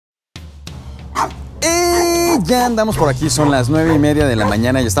ya andamos por aquí, son las 9:30 de la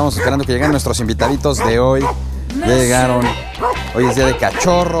mañana y estamos esperando que lleguen nuestros invitaditos de hoy. Ya llegaron, hoy es día de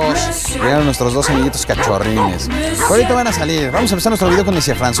cachorros, llegaron nuestros dos amiguitos cachorrines. Ahorita van a salir, vamos a empezar nuestro video con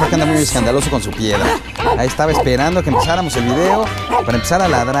Mesié, que anda muy escandaloso con su piedra. Ahí estaba esperando que empezáramos el video para empezar a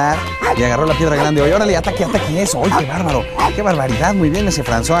ladrar y agarró la piedra grande. Oye, órale, ataque eso. Oye, qué bárbaro, qué barbaridad, muy bien ese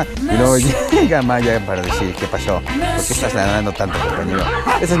François. Y luego llega Mayah para decir, ¿qué pasó? ¿Por qué estás ladrando tanto, compañero?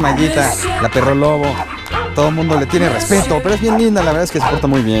 Esa es Mayita, la perro lobo. Todo el mundo le tiene respeto, pero es bien linda, la verdad es que se porta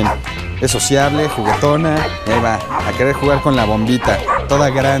muy bien. Es sociable, juguetona, y ahí va, a querer jugar con la Bombita, toda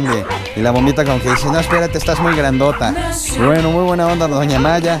grande. Y la Bombita como que dice, no, espérate, estás muy grandota. Y bueno, muy buena onda doña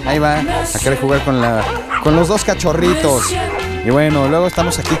Mayah, ahí va, a querer jugar con los dos cachorritos. Y bueno, luego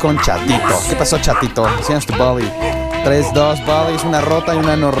estamos aquí con Chatito. ¿Qué pasó, Chatito? Enseñas tu body. 3-2 bodies, una rota y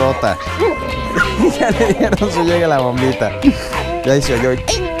una no rota. Ya le dieron su llega la Bombita. Ya dice yo.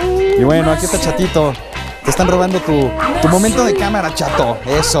 Y bueno, aquí está Chatito. Te están robando tu momento de cámara, Chato.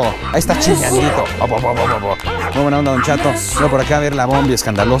 Eso, ahí está chingadito. Muy buena onda, don Chato. Luego por acá a ver la Bombi,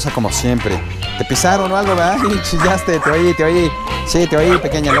 escandalosa como siempre. ¿Te pisaron o algo, verdad? Chillaste, te oí. Sí, te oí,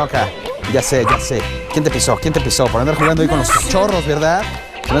 pequeña loca. Ya sé. ¿Quién te pisó? Por andar jugando ahí con los cachorros, ¿verdad?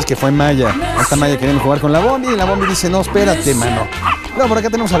 No es que fue Mayah. Ahí está Mayah queriendo jugar con la Bombi y la Bombi dice, no, espérate, mano. Luego por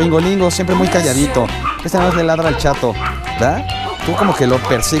acá tenemos a Bingolingo, siempre muy calladito. Esta vez le ladra al Chato, ¿verdad? Tú como que lo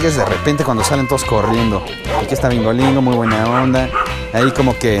persigues de repente cuando salen todos corriendo. Aquí está Bingolingo, muy buena onda. Ahí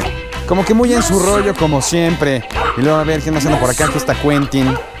como que muy en su rollo como siempre. Y luego a ver quién más anda por acá. Aquí está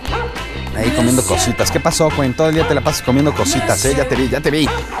Quentin. Ahí comiendo cositas. ¿Qué pasó, Quentin? Todo el día te la pasas comiendo cositas, ¿eh? Ya te vi.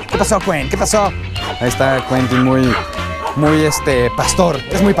 ¿Qué pasó, Quentin? ¿Qué pasó? Ahí está Quentin muy pastor.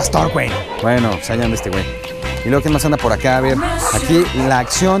 Es muy pastor, Quentin. Bueno, pues allá anda este güey. Y luego quién más anda por acá. A ver, aquí la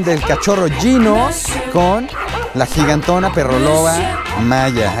acción del cachorro Gino con la gigantona perroloba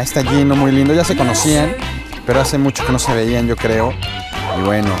Mayah. Ahí está Gino, muy lindo. Ya se conocían, pero hace mucho que no se veían, yo creo. Y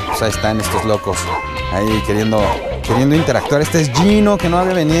bueno, pues ahí están estos locos. Ahí queriendo interactuar. Este es Gino, que no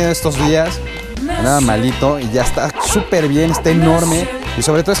había venido estos días. Andaba malito y ya está súper bien, está enorme. Y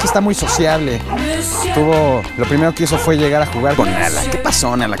sobre todo es que está muy sociable. Lo primero que hizo fue llegar a jugar con Nala. ¿Qué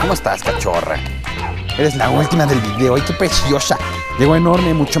pasó, Nala? ¿Cómo estás, cachorra? Eres la última del video. ¡Ay, qué preciosa! Llegó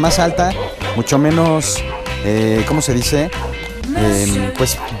enorme, mucho más alta, mucho menos... ¿cómo se dice?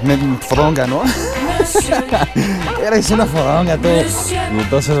 Pues fodonga, ¿no? Eres una fodonga tú. Y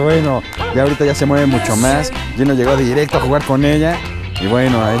entonces bueno, ya ahorita ya se mueve mucho más. Gino llegó directo a jugar con ella. Y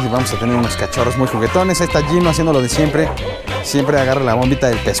bueno, ahí vamos a tener unos cachorros muy juguetones. Ahí está Gino haciendo lo de siempre. Siempre agarra la bombita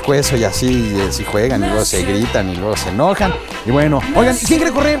del pescuezo y así juegan y luego se gritan y luego se enojan. Y bueno, oigan, ¿quién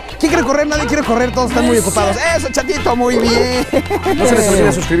quiere correr? Nadie quiere correr, todos están muy ocupados. ¡Eso, Chatito! ¡Muy bien! No se les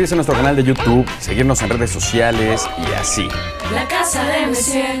olvide suscribirse a nuestro canal de YouTube, seguirnos en redes sociales y así. La casa de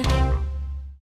Mesié.